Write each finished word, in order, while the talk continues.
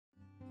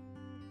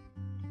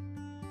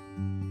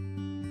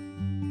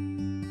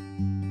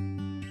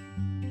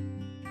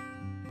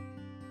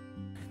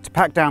To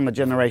pack down the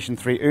Generation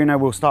 3 UNA,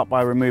 we'll start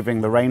by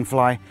removing the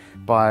rainfly,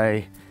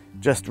 by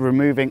just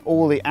removing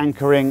all the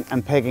anchoring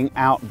and pegging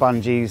out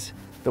bungees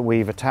that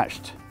we've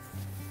attached.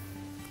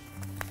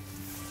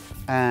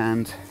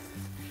 And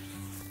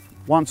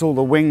once all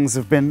the wings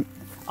have been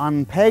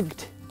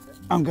unpegged,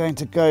 I'm going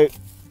to go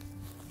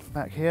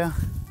back here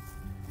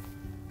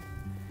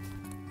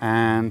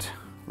and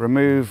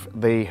remove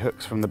the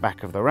hooks from the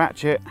back of the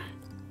ratchet.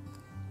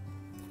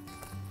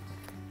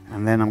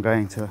 And then I'm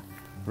going to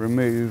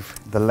remove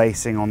the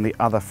lacing on the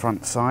other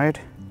front side.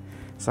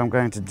 So I'm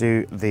going to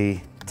do the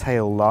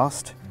tail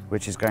last,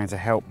 which is going to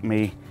help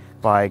me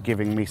by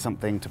giving me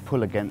something to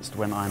pull against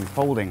when I'm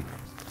folding.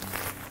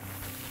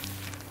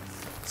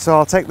 So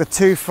I'll take the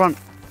two front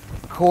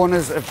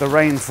corners of the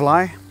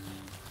rainfly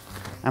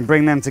and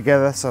bring them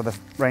together so the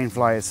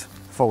rainfly is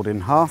folded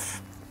in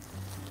half.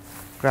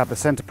 Grab the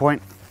center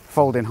point,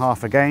 fold in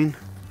half again,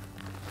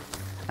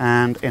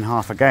 and in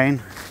half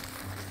again.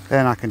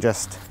 Then I can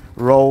just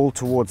roll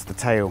towards the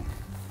tail.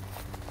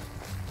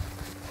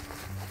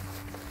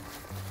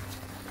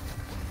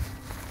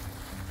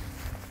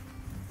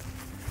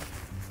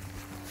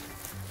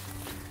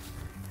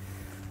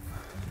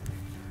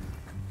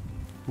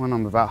 When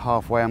I'm about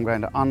halfway, I'm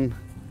going to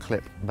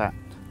unclip that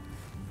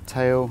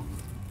tail,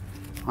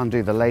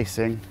 undo the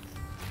lacing,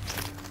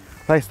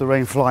 place the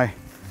rainfly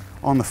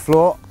on the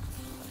floor,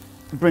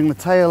 bring the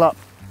tail up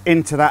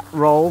into that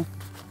roll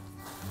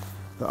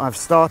that I've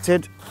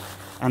started,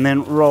 and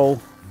then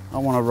roll. I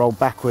want to roll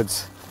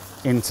backwards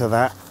into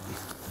that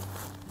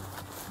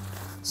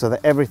so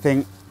that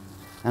everything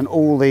and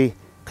all the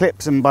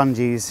clips and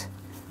bungees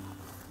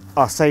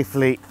are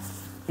safely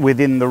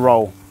within the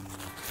roll.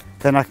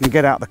 Then I can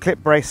get out the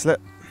clip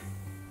bracelet,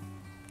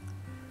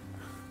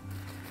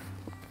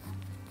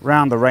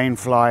 round the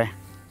rainfly,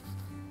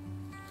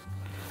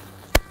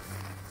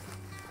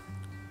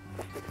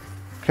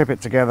 clip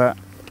it together,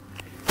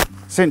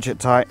 cinch it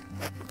tight,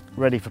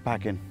 ready for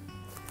packing.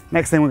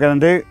 Next thing we're going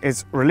to do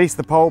is release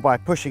the pole by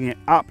pushing it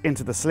up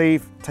into the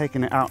sleeve,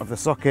 taking it out of the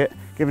socket,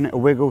 giving it a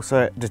wiggle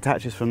so it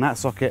detaches from that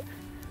socket,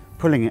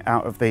 pulling it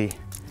out of the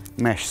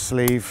mesh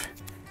sleeve,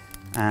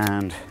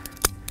 and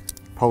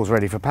pole's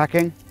ready for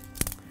packing.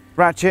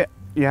 Ratchet,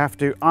 you have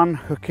to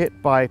unhook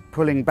it by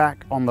pulling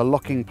back on the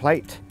locking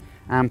plate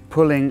and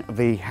pulling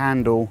the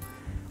handle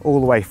all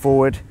the way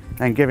forward,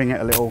 then giving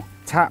it a little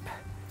tap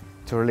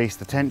to release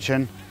the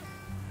tension,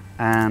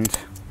 and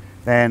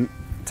then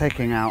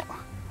taking out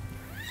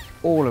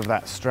all of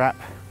that strap,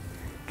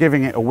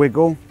 giving it a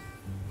wiggle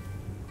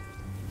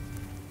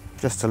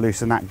just to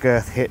loosen that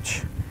girth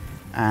hitch,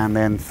 and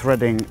then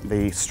threading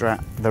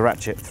the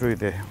ratchet through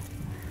the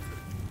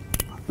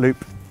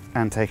loop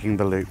and taking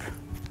the loop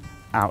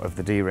out of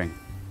the D-ring.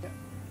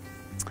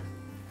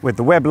 With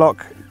the web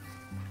lock,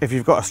 if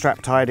you've got a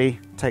strap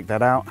tidy, take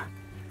that out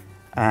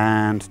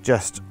and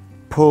just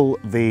pull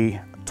the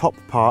top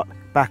part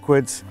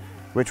backwards,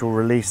 which will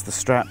release the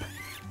strap,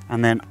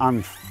 and then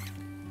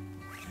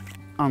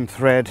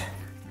unthread,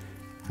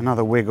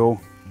 another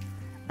wiggle,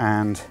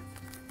 and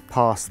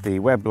pass the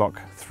web lock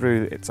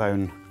through its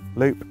own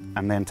loop,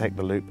 and then take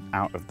the loop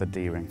out of the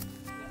D-ring.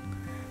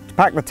 To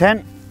pack the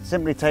tent,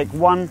 simply take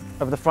one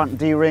of the front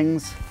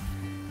D-rings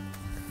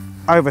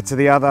over to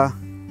the other,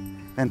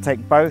 then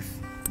take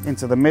both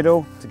into the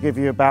middle to give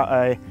you about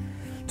a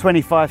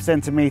 25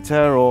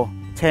 centimeter or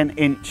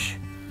 10-inch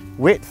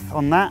width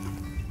on that.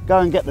 Go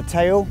and get the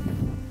tail.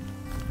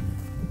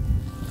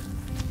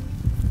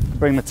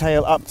 Bring the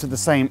tail up to the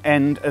same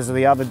end as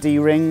the other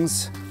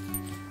D-rings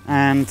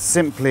and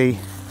simply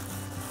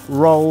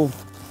roll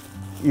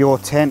your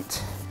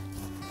tent.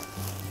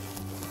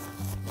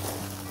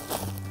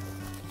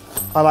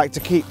 I like to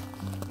keep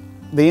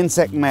the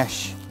insect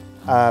mesh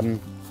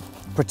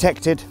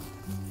protected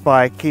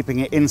by keeping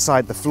it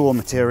inside the floor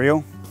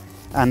material,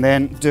 and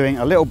then doing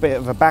a little bit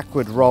of a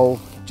backward roll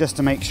just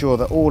to make sure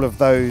that all of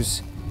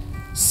those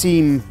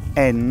seam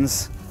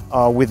ends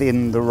are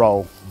within the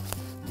roll.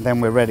 Then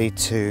we're ready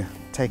to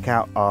take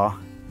out our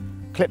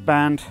clip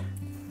band,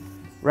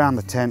 round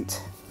the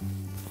tent,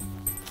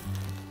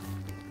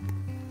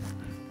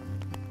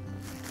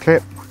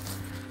 clip,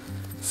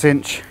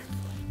 cinch,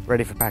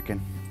 ready for packing.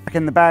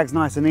 Packing the bag's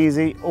nice and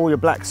easy, all your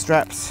black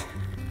straps.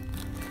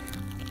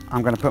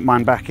 I'm going to put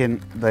mine back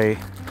in the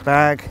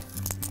bag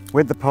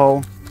with the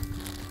pole.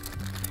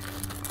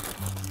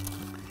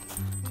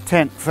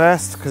 Tent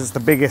first, because it's the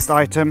biggest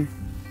item.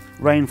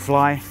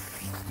 Rainfly.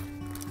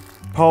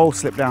 Pole,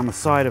 slip down the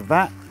side of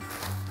that.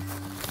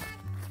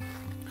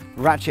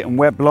 Ratchet and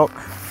web lock.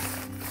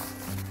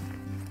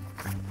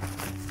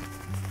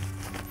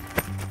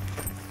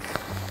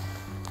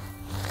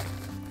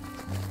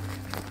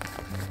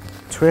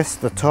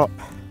 Twist the top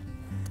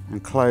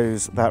and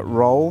close that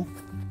roll.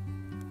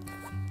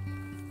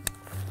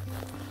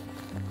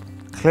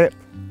 Clip,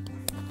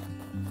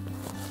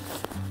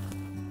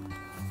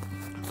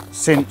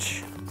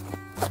 cinch,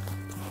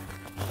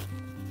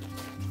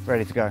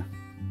 ready to go.